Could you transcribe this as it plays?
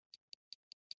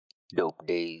Dope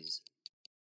days,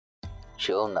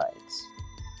 chill nights,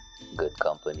 good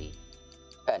company,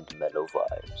 and mellow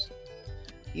vibes.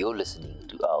 You're listening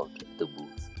to Out the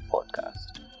Booth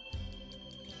podcast.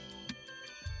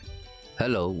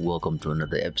 Hello, welcome to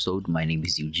another episode. My name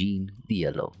is Eugene, the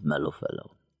Yellow Mellow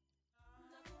Fellow.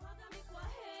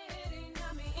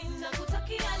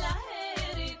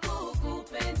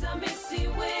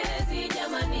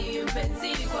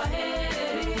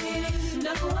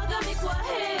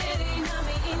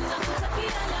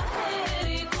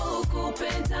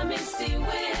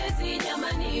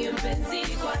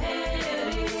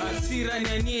 Asira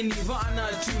nyanyeni vana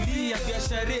tulia,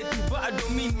 biashara yetu bado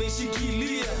mimi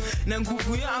nimeshikilia, na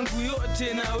nguvu yangu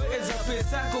yote naweza.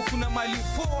 Pesako kuna mali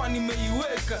poa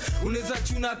nimeiweka, unaweza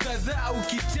chuna kadhaa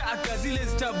ukitaka, zile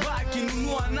zitabaki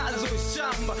nunua nazo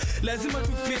shamba. Lazima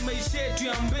tufie maisha yetu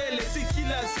ya mbele, si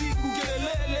kila siku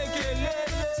kelele.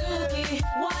 Tuki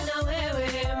wana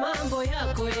wewe mambo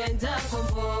yako yenda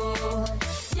kombo,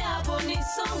 japo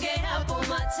nisonge hapo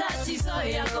matatizo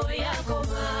yako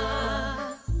ma.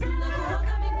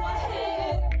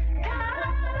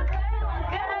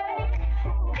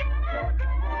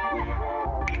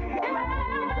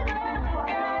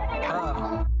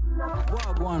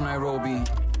 Wagwan Nairobi.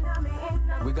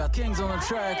 We got Kings on the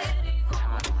track.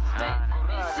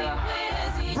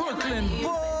 Brooklyn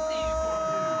boys.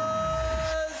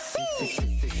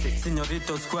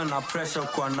 Señoritos kwa na pressure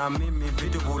kwa na mimi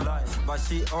vitu vulai, but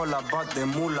she all about the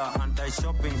mula and I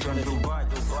shopping to Dubai.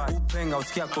 Upenga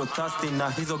usikia ko thirsty na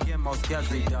hizo game usikia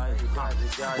zidai.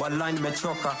 Wallahi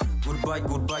nimechoka, goodbye.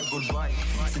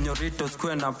 Señoritos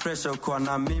kwa na pressure kwa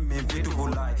na mimi vitu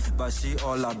vulai, but she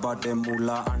all about the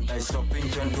mula and I shopping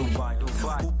to Dubai.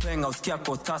 Upenga usikia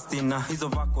ko thirsty na hizo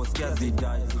vako usikia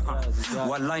zidai.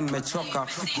 Wallahi nimechoka,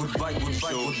 goodbye.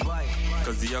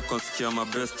 Kazi yako sikia my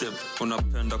best step,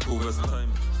 unapenda kuwaste time,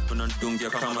 unandungia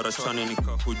kamera chani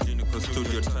nikakujini kwa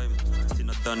studio time.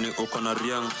 Sinadhani uko na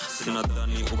riang,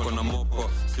 sinadhani uko na mopo,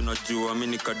 sinajua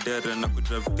mimi kadere na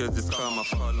kudrive cases kama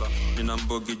fala. Nina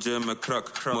mbogi jeme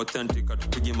crack, authentic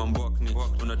atupigi mambwakni,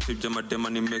 unatrip jema dema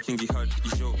ni making it hard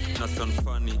yo, na sound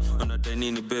funny, unadai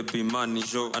nini baby money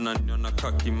yo, ananiona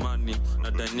kaki money,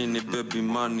 nadai nini baby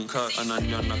money,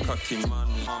 ananiona kaki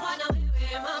money.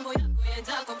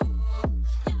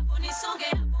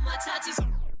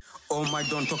 Oh my,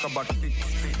 don't talk about fit,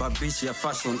 but bitch, yeah,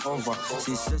 fashion over.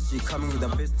 She says she coming with the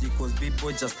bestie, cause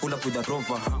B-boy just pull up with a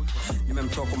rover.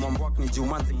 Nimemtoka mwambwak ni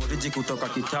Jumanzi, moriji kutoka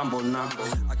kitambo na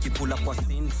akipula kwa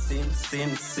sin.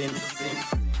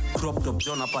 Crop top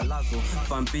Jona Palazzo,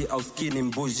 Fambi au skinny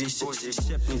mbuji,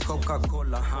 shape ni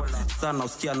Coca-Cola, sana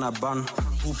usikia na ban,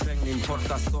 upeng ni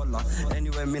vodka sola.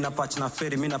 Anyway, mina patch na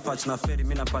ferry,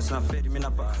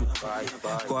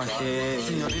 kwa he.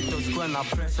 Señoritos kwa na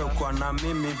pressure kwa na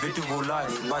mimi vitu vulai,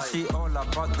 but she all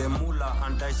about the mula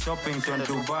and I shopping to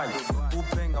Dubai.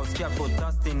 Upeng au usikia ko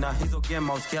thirsty na hizo game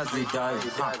au usikia zidai.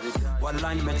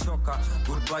 Wallahi nimechoka,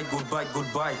 goodbye.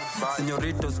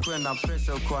 Señoritos kwa na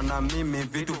pressure kwa na mimi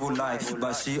vitu vulai,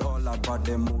 but she all about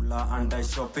the mula and I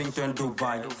shopping to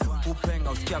Dubai.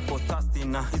 Upenga usikia ko thirsty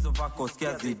na hizo vako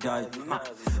usikia zidai.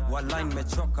 Wallahi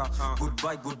nimechoka,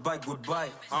 goodbye.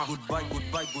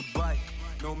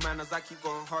 No manners, I keep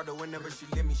going harder whenever she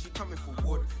let me. She coming for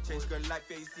wood. Change girl life,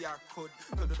 yeah, you see I could.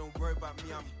 Told her don't worry about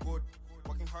me, I'm good.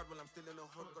 Working hard while I'm still in the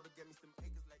hood. Gotta get me some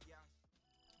acres like yeah.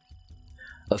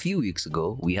 A few weeks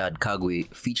ago, we had Kagwe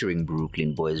featuring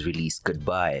Brooklyn Boys release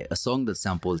Goodbye, a song that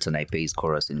sampled Tanaipe's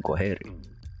chorus in Kwaheri.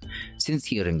 Since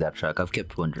hearing that track, I've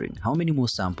kept wondering, how many more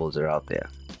samples are out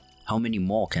there? How many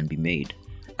more can be made?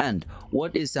 And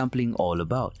what is sampling all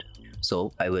about?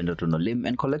 So I went out on a limb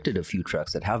and collected a few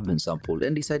tracks that have been sampled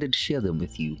and decided to share them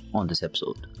with you on this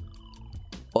episode.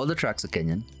 All the tracks are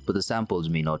Kenyan, but the samples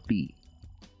may not be.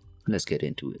 Let's get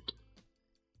into it.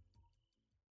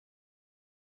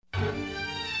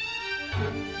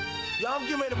 Yo, I'm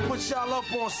getting ready to put y'all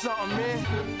up on something, man.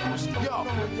 Yo,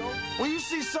 when you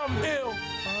see something ill,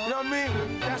 you know what I mean?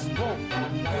 That's woke.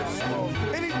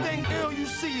 Anything ill you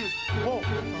see is woke.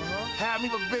 Have me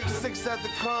with a big 6 at the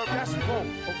curb, that's woke.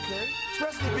 Okay.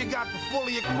 Especially if it got the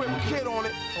fully equipped kid on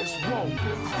it, it's woke.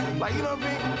 Like, you know what I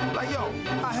mean? Like, yo,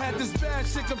 I had this bad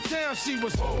chick uptown, she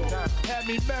was woke. Had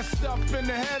me messed up in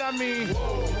the head, I mean.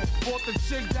 Bought the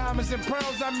chick diamonds and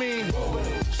pearls, I mean.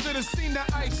 Should've seen the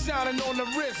ice shining on the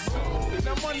wrist.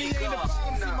 Now money ain't a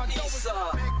problem, see my dough is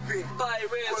big.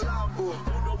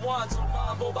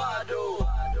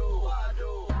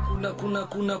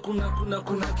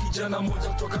 kuna kijana moja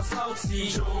kutoka South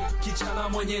Sea jo, kijana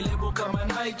mwenye lebo kama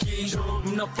Nike jo,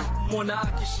 mnapomwona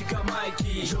akishika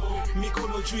maiki jo,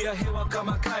 mikono juu ya hewa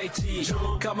kama kite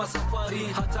jo, kama safari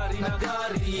hatari na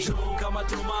gari jo, kama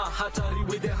toma hatari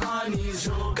with the honeys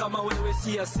jo, kama wewe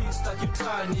si assista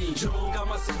kitani jo,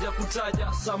 kama sija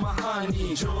kutaja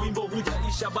samahani jo, wimbo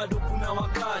hujaisha bado kuna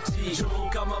wakati jo,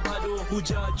 kama bado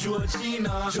hujajua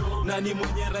jina jo, nani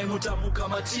mwenye rhyme tamu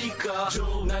kama tika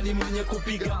jo, nani mwenye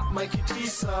kupiga maiki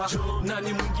tisa jo,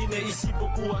 nani mwingine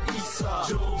isipokuwa Isa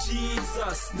jo,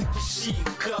 Jesus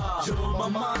nikishika jo,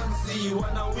 mamanzi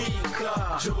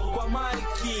wanawika jo, kwa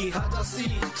maiki hata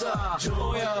sita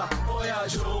jo, oya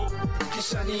jo,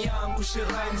 kishani yangu she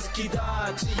rhymes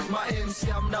kidati, ma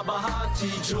MC amna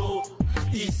bahati jo,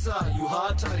 Isa yu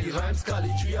hatari rhymes kali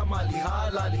juu ya mali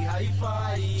halali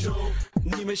haifai jo,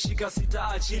 nimeshika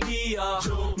sitaachilia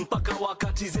jo, mpaka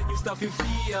wakati zenyu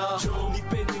stafifia jo,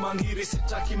 nipeni mangiri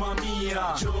sitaki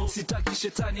mamia jo, sitaki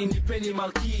shetani nipeni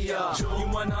malkia jo, ni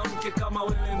mwanamke kama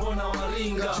wewe mbona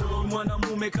waringa jo, ni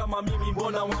mwanamume kama mimi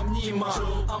mbona wamnyima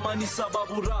jo, ama ni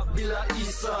sababu rap bila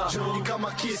Isa jo, ni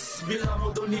kama kiss bila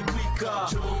modoni bwika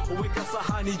jo, weka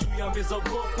sahani juu ya meza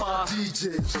gopa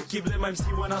DJ Shekible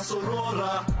MC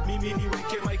wanasorora, mimi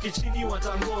niweke maiki chini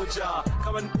watangoja,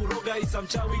 kama nikuroga Isa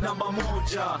mchawi namba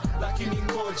moja, lakini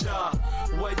ngoja,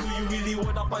 why do you really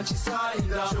wanna punch inside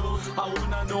Joe? I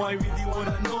wanna know, I really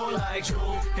wanna know like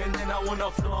Joe, and then I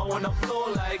wanna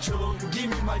flow like Joe, give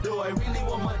me my dough, I really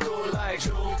want my dough like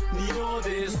Joe, niyo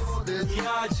this,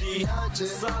 niaji,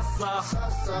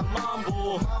 sasa,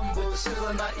 mambo,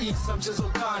 cheza na Isa mchezo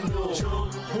kando Joe,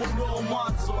 huno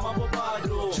mwanzo mambo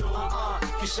bado Joe,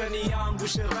 kishani yangu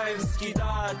she rhymes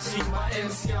kidati, ma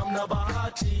MC amna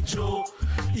bahati Joe,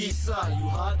 Isa yu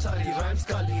hatari rhymes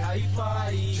kali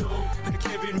haifai Joe,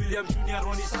 Kevin William Jr.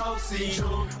 Ronnie Saucy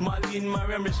Joe, Malin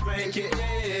Mariam Rishma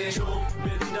aka Joe,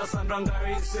 Belinda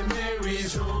Sandrangari St.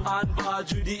 Mary's Joe, Anva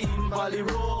Judy in Valley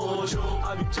Road Joe,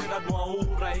 Abib Chenad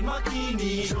Mwaura in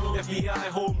Makini Joe, FBI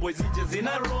Homeboys DJs in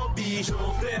Nairobi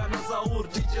Joe, Freya Nazaur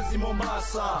DJs in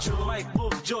Mombasa Joe, Mike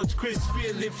Bob George Chris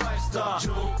Philip 5-star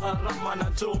Joe, Rahman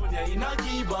Antonia in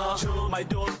Agiba Joe, my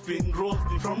Dolphin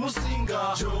Rosby from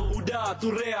Musinga Joe, Uda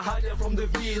Turea Haja from the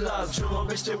Villas Joe,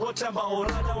 Beshte wote ambao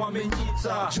rada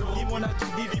wamenyita Joe, Imona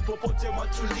Kibibi popote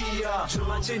mwatulia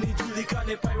Joe, acheni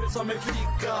julikane Pirates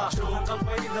wamefika Joe,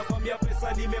 Kalfaida kwambia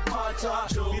pesa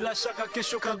nimepata Joe, bila shaka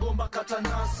kesho Kagomba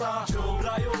Katanasa Joe,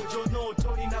 Brayo Jono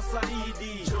Tony na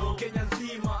Saidi Joe, Kenya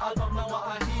nzima album na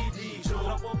waahidi Joe,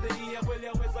 Rap of the Year kweli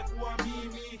aweza kuwa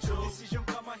mimi Joe, decision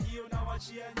kama hiyo na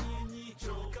wachia nyinyi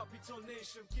Joe, Capital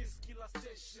Nation Kiss Killer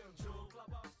Station Joe,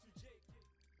 Clubhouse to JK.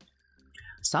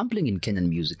 Sampling in Kenyan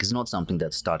music is not something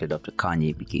that started after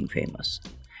Kanye became famous.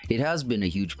 It has been a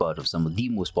huge part of some of the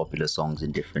most popular songs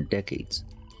in different decades.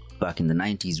 Back in the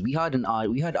 90s, we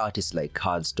had artists like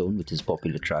Hardstone with his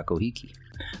popular track Ohiki.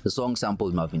 The song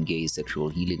sampled Marvin Gaye's Sexual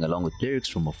Healing along with lyrics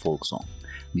from a folk song.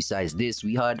 Besides this,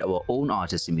 we had our own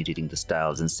artists imitating the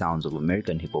styles and sounds of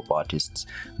American hip-hop artists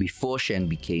before Sheng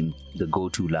became the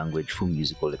go-to language for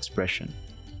musical expression.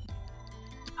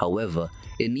 However,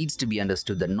 it needs to be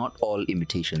understood that not all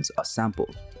imitations are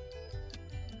sampled.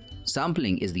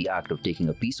 Sampling is the act of taking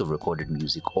a piece of recorded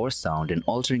music or sound and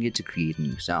altering it to create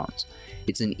new sounds.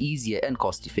 It's an easier and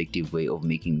cost-effective way of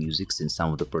making music since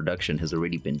some of the production has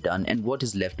already been done and what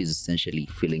is left is essentially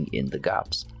filling in the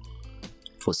gaps.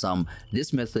 For some,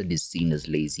 this method is seen as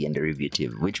lazy and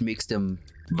derivative, which makes them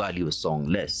value a song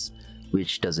less,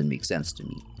 which doesn't make sense to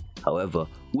me. However,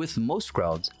 with most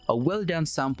crowds, a well-done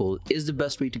sample is the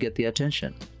best way to get their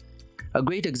attention. A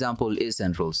great example is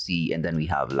Central C and then we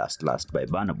have Last Last by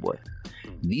Burna Boy.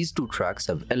 These two tracks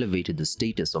have elevated the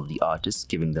status of the artists,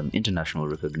 giving them international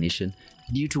recognition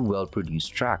due to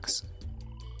well-produced tracks.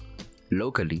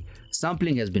 Locally,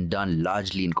 sampling has been done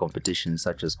largely in competitions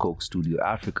such as Coke Studio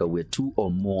Africa, where two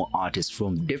or more artists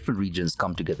from different regions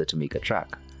come together to make a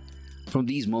track. From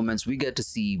these moments, we get to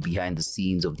see behind the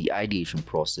scenes of the ideation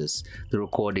process, the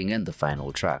recording, and the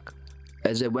final track.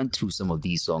 As I went through some of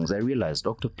these songs, I realized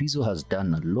Dr. Pizzo has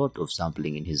done a lot of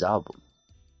sampling in his album.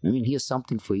 I mean, here's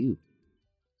something for you.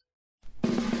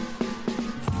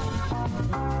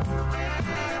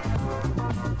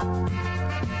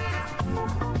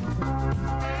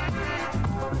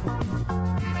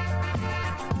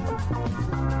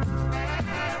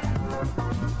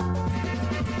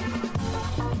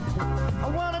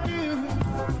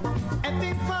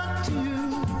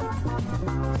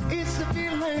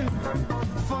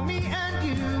 For me and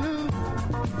you,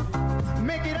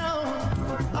 make it all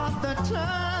the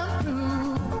time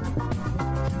through.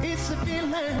 It's a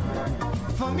feeling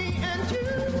for me and you.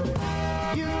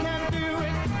 You can do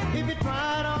it if you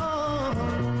try it on.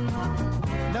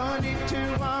 No need to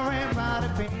worry about a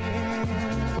thing.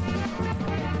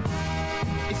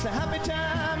 It's a happy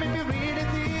time if you really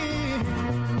think.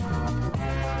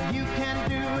 You can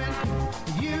do it.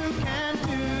 You can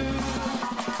do it.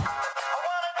 I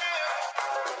wanna do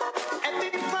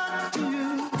everything fun to you.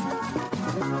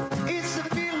 It's a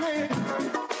feeling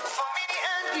for me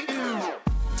and you.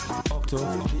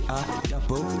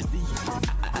 Otbpodke.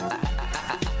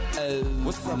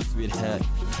 What's up, sweetheart?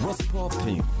 What's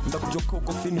popping? Ndakujoka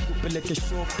uko fini kupeleke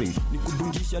shopping.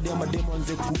 Nikudungisha hadi mademo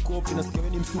anze kukopi. Nasikia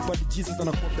wewe ni msupa di Jesus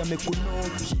anakuaga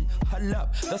mekunoki. Hala,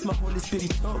 that's my Holy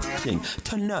Spirit talking.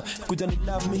 Turn up, kuja ni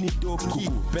love me ni doki.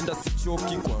 Penda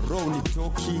sichoki, kwa row ni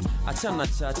toki. Achana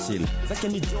Churchill, zake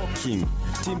ni joking.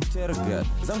 Team Terga,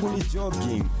 zangu ni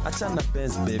jogging. Achana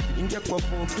Benz baby, ingia kwa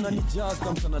vote. Unani jazz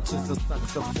kama sana cheza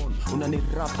saxophone. Unani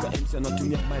rap ka MC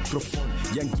anatumia microphone.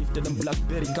 Young gifted and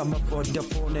Blackberry kama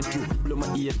Vodafone. And you blow my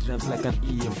eardrums like an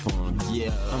earphone.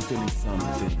 Yeah, I'm feeling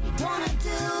something. Wanna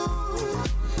do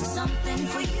something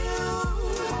for you,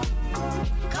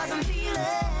 'cause I'm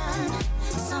feeling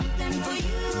something for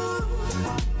you.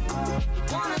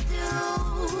 Wanna do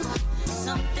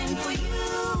something for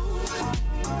you,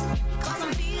 'cause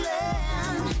I'm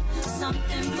feeling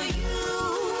something for you.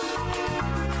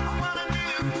 Wanna do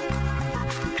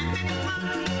everything fun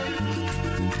to you.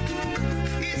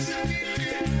 It's a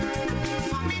feeling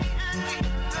for me and you.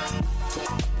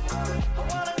 I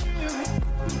wanna do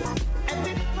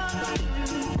everything fun to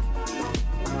you.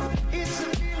 It's a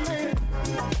feeling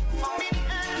for me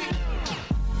and you.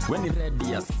 When it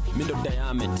radius, middle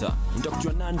diameter.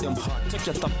 Ndakujua nande mheart, check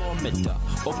your thermometer.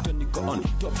 Octo niko on,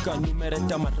 top ka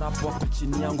numerator. Marapo wako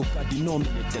chini yangu ka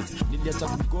denominators. Niliacha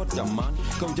kugota man,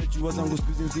 kaujajua zangu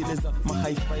skuzi zile za ma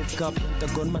high five ka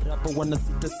pentagon. Marapo wana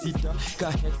sita,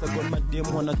 ka hexagon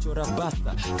mademu wanachora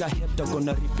basa. Ka heptagon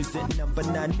na represent number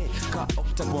 8. Ka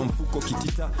octagon mfuko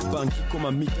kitita, banki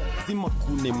koma mita. Zima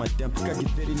kune madam, ka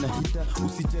githeri na hita.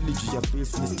 Usijali juu ya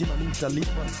bills, ni stima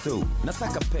nitalipa. So,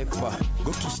 nasaka pepa,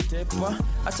 go kishtepa.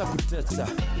 Acha kuteta,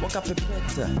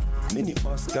 wakapepeta. Mini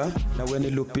Oscar, na when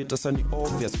you look Peter, so ni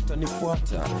obvious.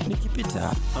 Utanifuata,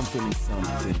 nikipita, I'm feeling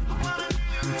something.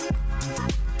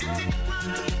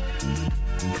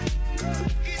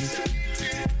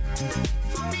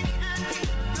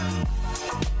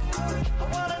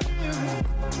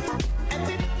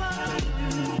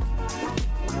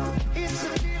 It's a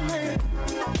feeling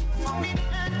for me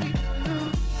and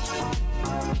you.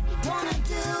 Wanna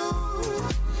do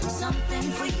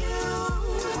something for you,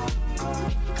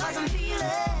 'cause I'm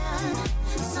feeling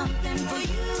something for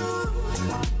you.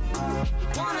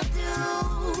 Wanna do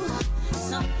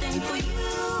something for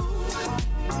you,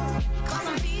 'cause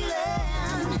I'm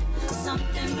feeling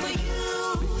something for you.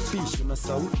 Fish na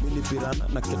sauti nilipirana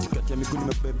na katikati ya miguu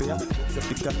nimebebea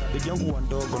sepikana begi yangu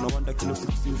wandogo na wanda kilo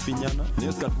 6 ufinyana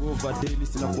news got over daily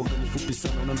sina kuoga mfupi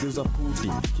sana unaongeza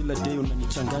pudi kila day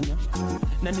unanichanganya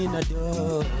na nina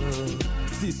do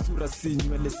si sura si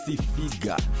nywele si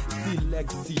figa si leg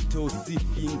si toe si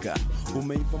finger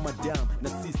umeiva madam na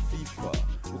si sifa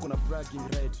uko na bragging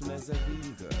rights unaweza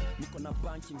ringa niko na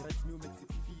banking rights new makes it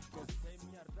feel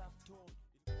same ya rap tone.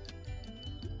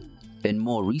 In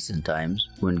more recent times,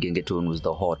 when Gengetone was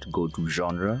the hot go-to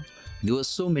genre, there were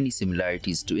so many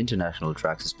similarities to international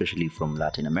tracks, especially from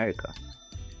Latin America.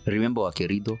 Remember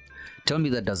Aquerido? Tell me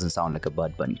that doesn't sound like a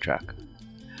Bad Bunny track.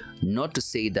 Not to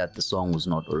say that the song was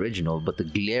not original, but the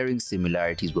glaring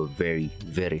similarities were very,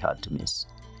 very hard to miss.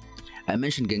 I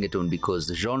mentioned Gengetone because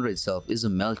the genre itself is a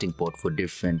melting pot for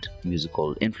different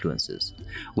musical influences.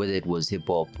 Whether it was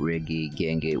hip-hop, reggae,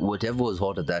 genge, whatever was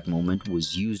hot at that moment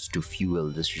was used to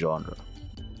fuel this genre.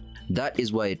 That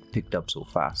is why it picked up so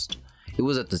fast. It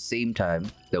was at the same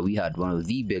time that we had one of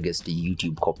the biggest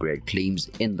YouTube copyright claims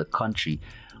in the country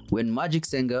when Magic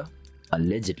Senga,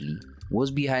 allegedly,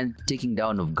 was behind taking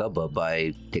down of Gabba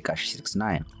by Tekashi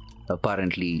 69.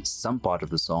 Apparently, some part of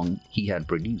the song he had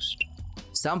produced.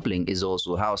 Sampling is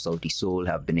also how Sauti Sol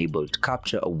have been able to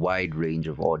capture a wide range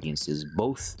of audiences,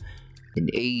 both in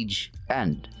age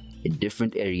and in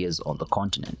different areas on the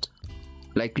continent.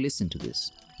 Like, listen to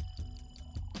this.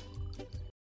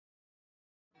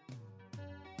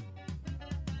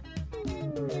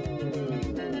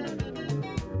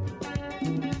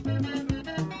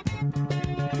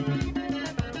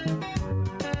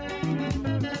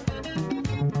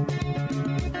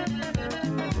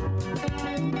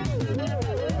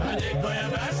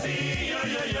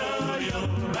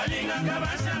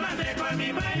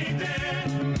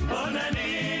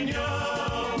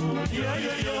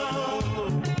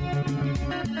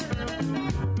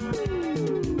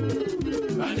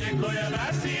 Bandeko ya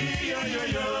basi yo yo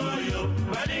yo yo.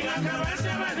 Balinga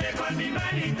kabasa bandeko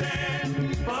mibalite.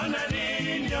 Bona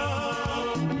ninyo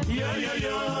yo yo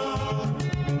yo.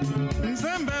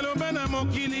 Nzambelo bana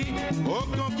mokili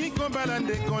okoki kobala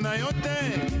ndeko na yo te.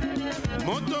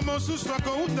 Moto mosusu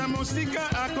akouta mosika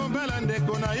akobala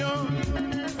ndeko na yo.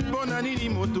 Bona nini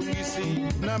motungisi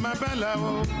na mabala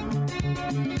o.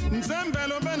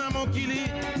 Nzambelo bana mokili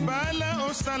bala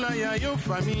osala ya yo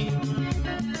fami.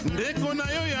 Ndeko na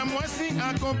yo ya mwasi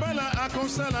akobala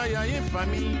akosala ya ye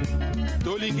fami.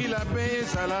 Tolingi la pe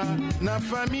ezala na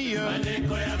fami yo.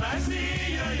 Bandeko ya basi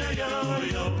yo yo yo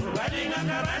yo. Balinga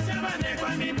kabasa bandeko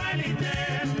mibalite.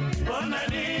 Bona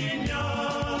ninyo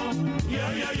yo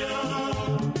yo yo.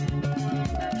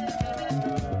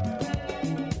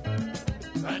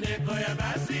 Bandeko ya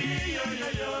basi yo yo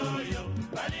yo yo.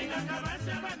 Balinga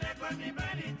kabasa bandeko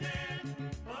mibalite.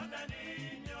 Bona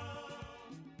ninyo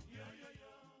yo yo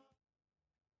yo.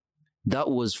 That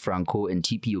was Franco and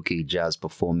TPOK Jazz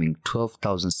performing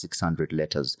 12,600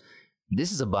 Letters.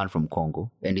 This is a band from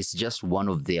Congo, and it's just one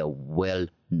of their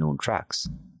well-known tracks.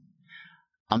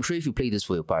 I'm sure if you play this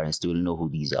for your parents, they will know who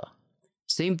these are.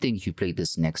 Same thing if you play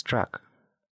this next track.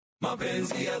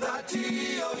 Mapenzi ya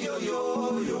dhati yo yo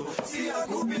yo yo. Si ya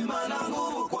kupima na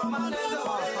nguvu kwa maneno.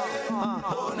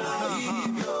 Ona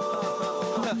hivyo.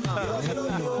 Yo yo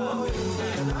yo.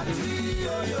 Dhati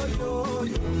yo yo yo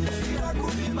yo. Si ya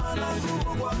kupima na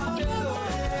nguvu kwa maneno.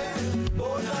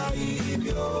 Ona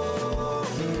hivyo.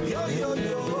 Yo yo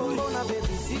yo. Mbona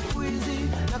baby siku hizi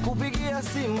nakupigia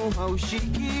simu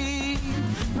haushiki?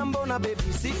 Na mbona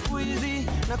baby siku hizi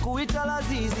nakuita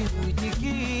lazizi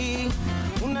huitiki?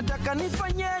 Unataka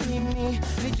nifanye nini?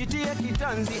 Nijitie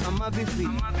kitanzi ama vipi?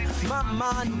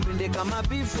 Mama nipende kama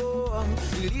before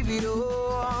ilivyo.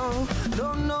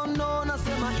 No no no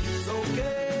nasema it's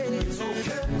okay. It's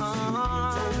okay.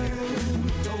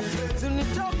 It's okay.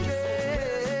 Sinitoke.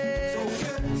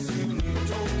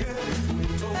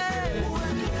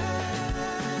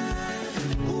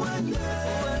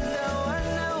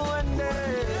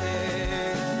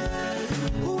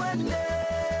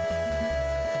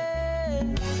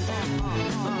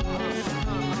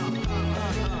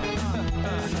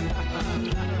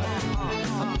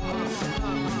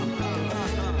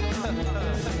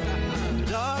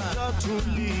 Dada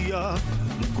tulia,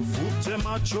 nikufute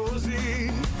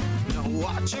machozi na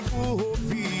uache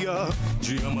kuhofia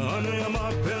juu ya maana ya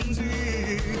mapenzi.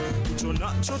 Ucho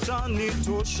nacho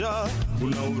tanitosha,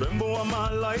 una urembo wa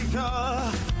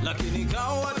malaika, lakini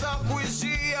kawa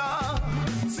takuishia,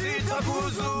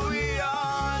 sitakuzuia.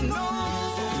 No,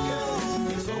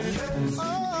 it's okay, it's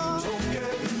okay, it's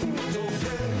okay,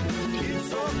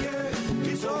 it's okay,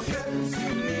 it's okay,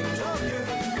 it's okay, it's okay,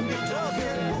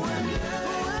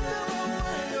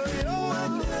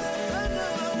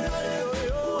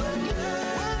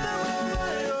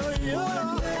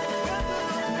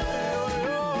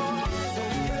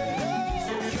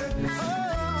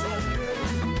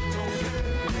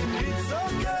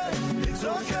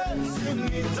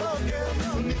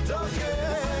 it's okay.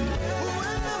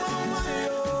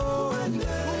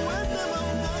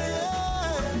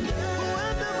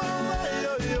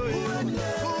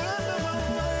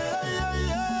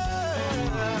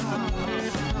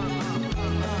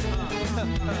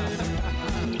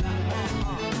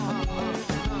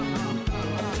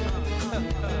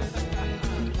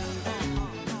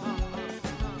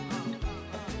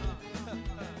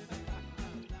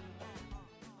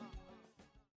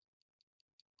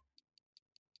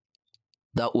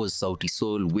 That was Sauti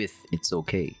Sol with It's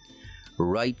Okay.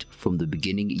 Right from the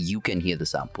beginning, you can hear the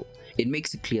sample. It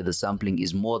makes it clear the sampling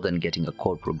is more than getting a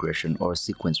chord progression or a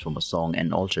sequence from a song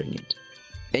and altering it.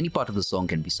 Any part of the song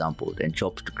can be sampled and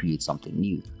chopped to create something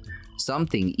new.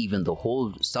 Sometimes even the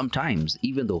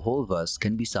whole verse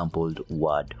can be sampled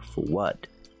word for word.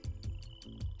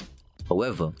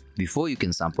 However, before you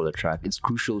can sample a track, it's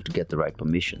crucial to get the right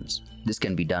permissions. This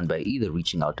can be done by either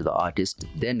reaching out to the artist,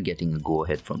 then getting a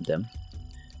go-ahead from them.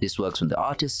 This works when the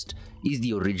artist is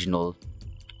the original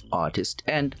artist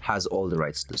and has all the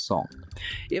rights to the song.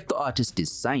 If the artist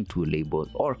is signed to a label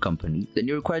or company, then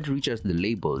you're required to reach out to the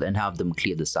label and have them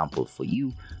clear the sample for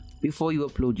you before you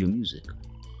upload your music.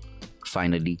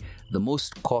 Finally, the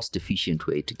most cost-efficient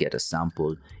way to get a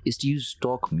sample is to use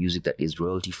stock music that is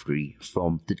royalty-free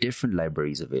from the different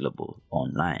libraries available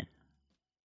online.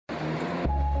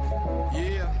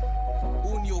 Yeah,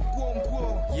 unio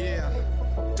kuo yeah.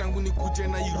 Tangu nikuje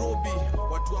Nairobi,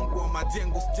 watu watu wangu wa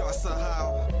majengo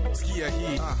sijawasahau. Sikia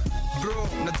hii bro,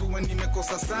 najua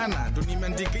nimekosa sana, ndo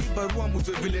nimeandika hii barua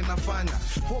mjue vile nafanya.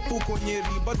 Hope uko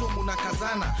Nyeri bado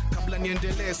munakazana, kabla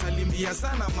niendelee salimia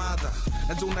sana madha.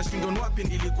 Najua unashindwa wapi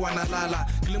nilikuwa nalala,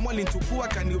 Kilimo alinichukua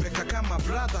kaniweka kama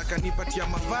brother, kanipatia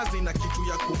mavazi na kitu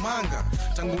ya kumanga.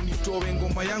 Tangu nitoe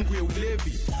ngoma yangu ya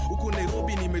ulevi, huko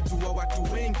Nairobi nimejua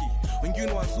watu wengi,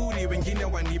 wengine wazuri wengine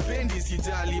wanipendi,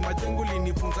 sijali majengo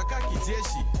linifunza ka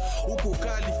kijeshi. Huko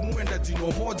Kalif muenda jino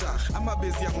moja ama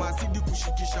bezi ya masidi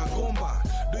kushikisha gomba,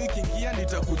 do ikiingia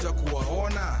nitakuja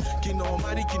kuwaona. Kina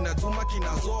Omari kina Juma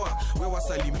kina Zoa, we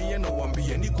wasalimie na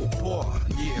uambie niko poa.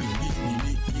 Yeah,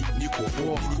 niko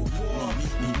poa.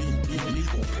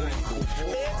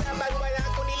 Leta barua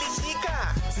yako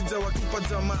nilishika, sijawatupa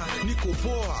jamaa, niko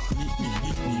poa.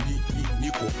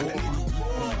 Niko poa.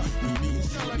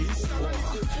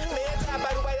 Leta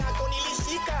barua yako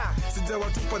nilishika,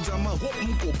 sijawatupa jamaa, hope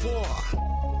mko poa.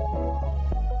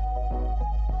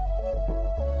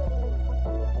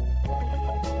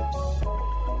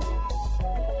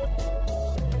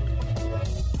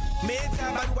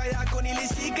 Meta barua yako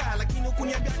nilishika, lakini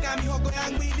ukuniambia kama mihogo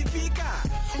yangu ilifika.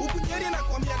 Ukunyeri na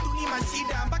kuambia tu ni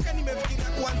mashida, mpaka nimefikiria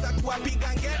kuanza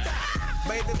kuwapiga ngeta.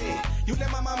 By the way, yule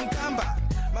mama Mkamba,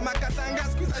 mama Katanga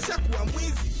sikuiza shakuwa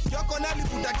mwizi. Yoko nali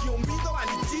kutakio mbigo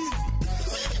walichizi.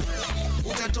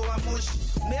 Utatoa moshi,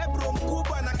 nebro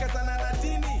mkubwa na kazana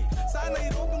latini. Sana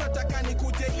Nairobi nataka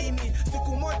nikuje lini,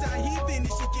 siku moja hivi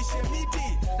nishikishe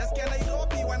miti. Nasikia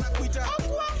Nairobi wanakuita,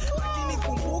 lakini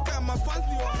kumbuka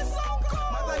mafanzi wa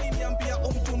madha liniambia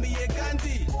umtumie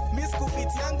ganji. Miss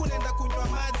kupiti yangu nenda kunywa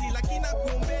maji, lakini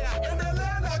nakuombea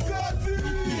endelea na kazi.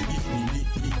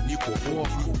 Niko poa.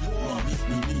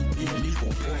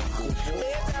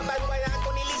 Leta barua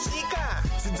yako nilishika,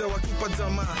 sijawatupa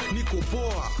jamaa, niko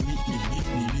poa.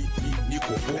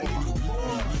 Niko poa.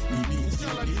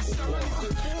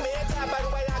 Leta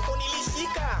barua yako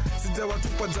nilishika,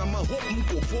 sijawatupa jamaa, hope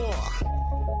mko poa.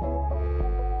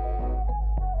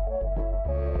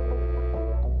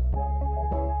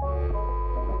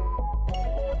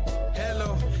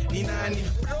 Hello, ni nani?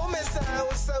 Bro,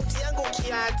 umesahau sauti yangu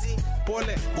kiati.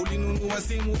 Pole, ulinunua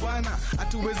simu bana,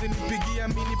 hatuwezi nipigia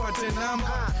mimi nipate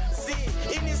namba. Si,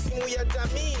 hii ni simu ya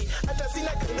jamii, hata sina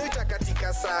kredita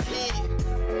katika saa hii.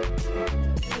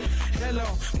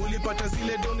 Hello, mulipata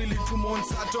zile doni litumon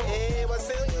sato.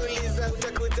 Wase uniuliza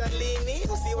utakuja lini,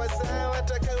 usiwasahau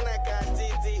wataka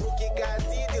unakatiti.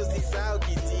 Ukikatiti usisahau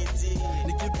kijiji.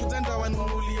 Nikikuja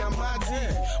ndawanunulia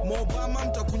maji, Mobama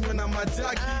mtakunywa na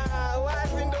majaki.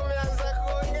 Wazi ndo umeanza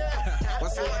kuongea.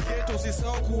 Wase waketo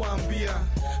usisahau kuambia,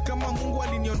 kama Mungu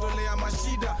aliniondolea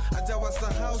mashida,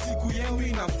 hajawasahau siku yenu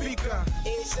inafika.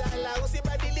 Inshallah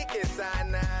usibadilike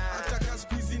sana. Hata kazi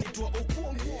hizi nitwa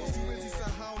Okongo, siwezi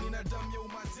sahau nina damu ya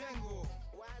umajengo.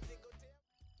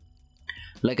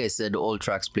 Like I said, all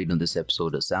tracks played on this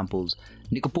episode are samples.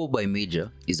 Nikopo by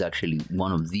Major is actually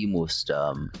one of the most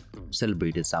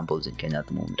celebrated samples in Kenya at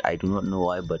the moment. I do not know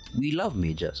why, but we love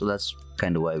Major, so that's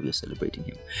kind of why we're celebrating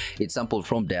him. It's sampled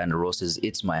from Diana Ross's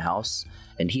It's My House,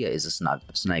 and here is a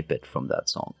snippet from that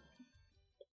song.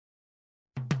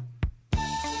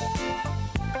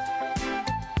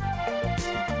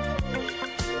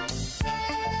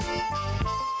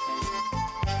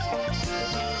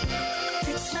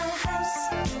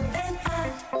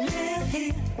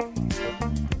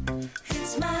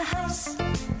 It's my house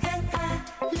and I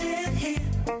live here.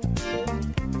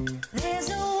 There's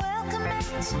a welcome mat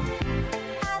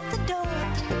at the door,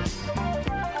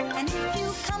 and if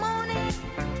you come on in,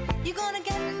 you're gonna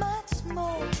get much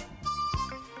more.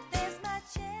 There's my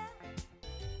chair.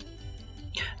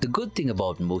 The good thing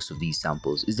about most of these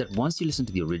samples is that once you listen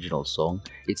to the original song,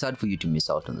 it's hard for you to miss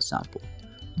out on the sample.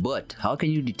 But how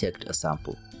can you detect a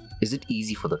sample? Is it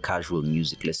easy for the casual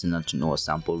music listener to know a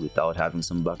sample without having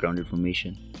some background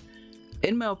information?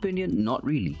 In my opinion, not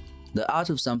really. The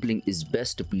art of sampling is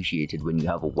best appreciated when you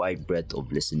have a wide breadth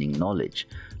of listening knowledge.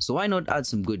 So why not add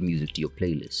some good music to your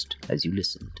playlist as you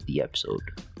listen to the episode?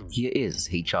 Here is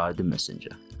HR the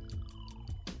Messenger.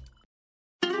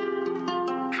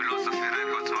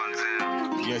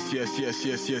 Yes.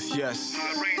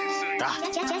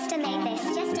 Just to make this,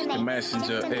 It's the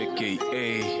Messenger,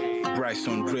 aka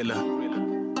Bryson Driller.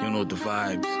 You know the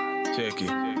vibes. Check it.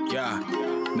 Yeah.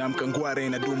 Na mkangware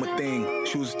na do my thing.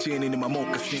 Shoes chini ni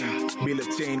mamokasin. Bila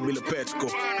chain, bila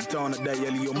petko. Mtaona dai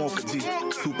aliyomoka G.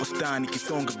 Superstar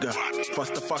nikisonga ga.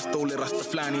 Fasta ule rasta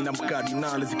flani na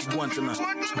mkardinali zikigwantana.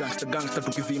 Gangsta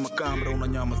tukizima kamera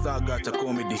unanyamazaga cha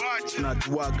comedy.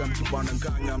 Tunajuaga mchupana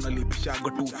nganya mnalipishaga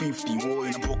 250.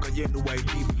 Woi na mboka yenu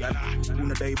YDB yala.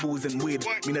 Unadai booze and weed.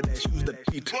 Minadai shoes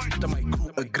that fit. Hata my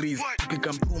crew agrees.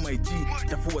 Tukikam through my G.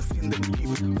 Tafua sin the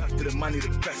keep. Back to the money the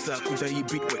pesa. Kuja hii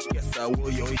beat kwa kesa.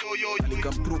 Woyoi.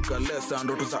 Alikam through kalesa.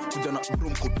 Ndoto za kuja na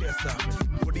room kutesa.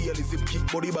 Body alizipki.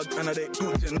 Body bag anadai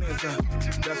kujeneza.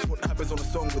 That's what happens on a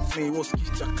song with me.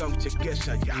 Woskisha kau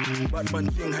chekesha. Yeah. Batman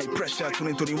thing high pressure.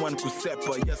 2021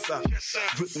 kusepa. Yes sir.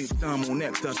 Drip me tamu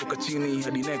nectar. Toka chini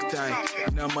hadi necktie.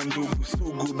 Na mandugu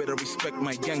sugu. Better respect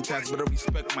my gang tags. Better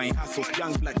respect my hustle.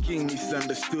 Young black king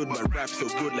misunderstood. But rap so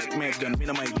good like Megan.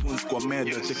 Mina my guns kwa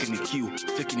meda. Checking the queue.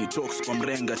 Checking the talks kwa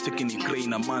mrenga. Checking the crane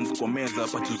na mans kwa meza.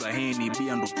 Pachuza heni.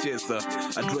 Bia ndo chesa.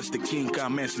 Address the king ka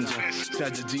messenger.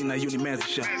 Chaja jina uni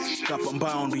message. Kapa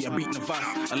mbound ya beat na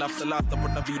verse. Alafu salata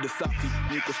pata vida safi.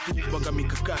 Niko stu paka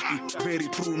mikakati. Very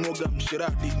true noga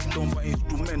mshirati. Tomba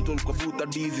instrumental kwa puta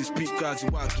dizi speakers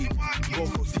waki.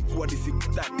 Goko siku hadi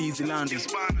siku tati zilandi.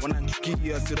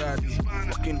 Wananchukia siradi.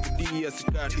 Wakinifudia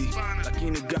sikati.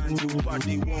 Lakini ganji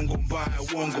upati. Wongo mbaya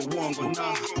wongo.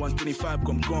 125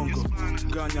 kwa mgongo.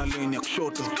 Ganya lane ya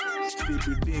kushoto.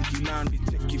 CBD kilandi.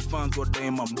 Cheki fans wa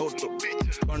daima mboto.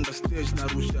 Panda stage na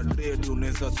rusha dread.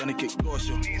 Uneza tani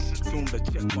kikosho. Sunda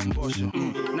check kwa mbosho.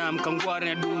 Na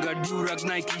mkangware na dunga Durag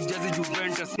Nike Jazzy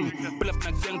Juventus. Pull up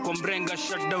na gang kwa mrenga.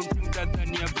 Shut down tinka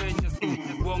dhani Avengers.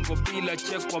 Wongo bila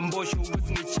check kwa mbosho.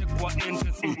 Uwezi ni check kwa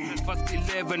entrance. First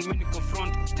 11 mini kwa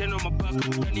front. 10 on my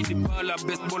back. Dani di bala.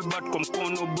 Baseball bat kwa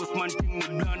mkono. Bossman ting ni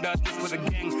blanda. This for the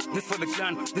gang. This for the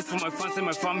clan. This for my fans and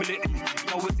my family.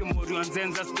 Kawezi mori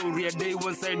wanzenza. Story a day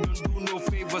once I don't do no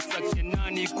favors. Sake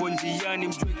nani konjiani.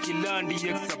 Mjwe kilandi.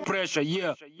 Extra pressure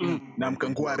yeah. Na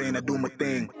mkangware na do my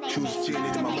thing. Shoes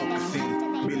chini ni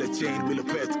mamokasin. Bila chain, bila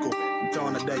petko.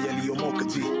 Mtaona dai aliyomoka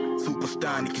G.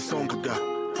 Superstar nikisonga ga.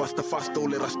 Fasta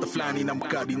ule rasta flani na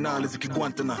mkardinali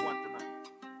zikigwantana.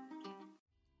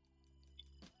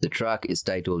 The track is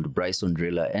titled Bryson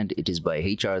Driller and it is by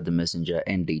HR The Messenger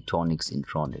and Daytonics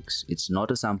Intronics. It's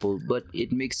not a sample, but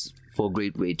it makes for a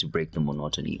great way to break the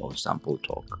monotony of sample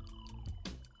talk.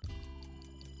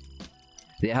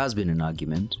 There has been an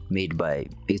argument made by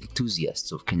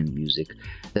enthusiasts of Kenyan music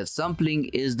that sampling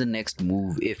is the next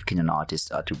move if Kenyan artists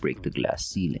are to break the glass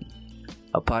ceiling.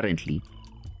 Apparently,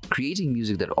 creating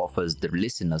music that offers the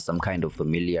listener some kind of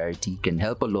familiarity can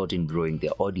help a lot in growing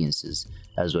their audiences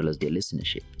as well as their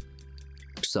listenership.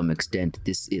 To some extent,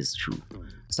 this is true.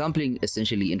 Sampling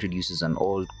essentially introduces an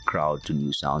old crowd to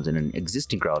new sounds and an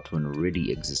existing crowd to an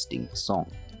already existing song.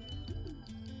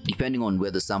 Depending on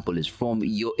where the sample is from,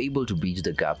 you're able to bridge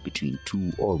the gap between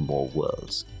two or more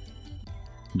worlds.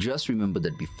 Just remember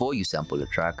that before you sample a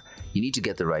track, you need to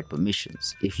get the right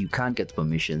permissions. If you can't get the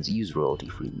permissions, use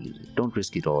royalty-free music. Don't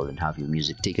risk it all and have your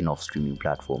music taken off streaming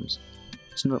platforms.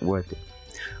 It's not worth it.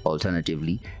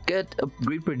 Alternatively, get a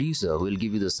great producer who will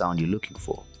give you the sound you're looking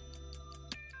for.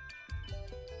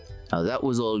 Now that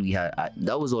was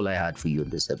all I had for you in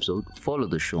this episode. Follow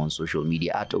the show on social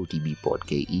media at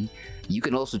Otbpodke. You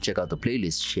can also check out the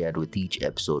playlist shared with each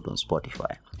episode on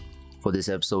Spotify. For this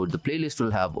episode, the playlist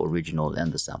will have original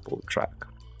and the sample track.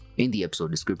 In the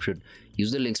episode description,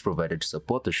 use the links provided to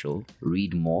support the show,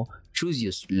 read more, choose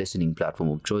your listening platform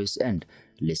of choice, and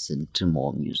listen to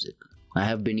more music. I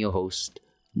have been your host,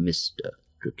 Mr.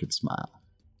 Cricket Smile.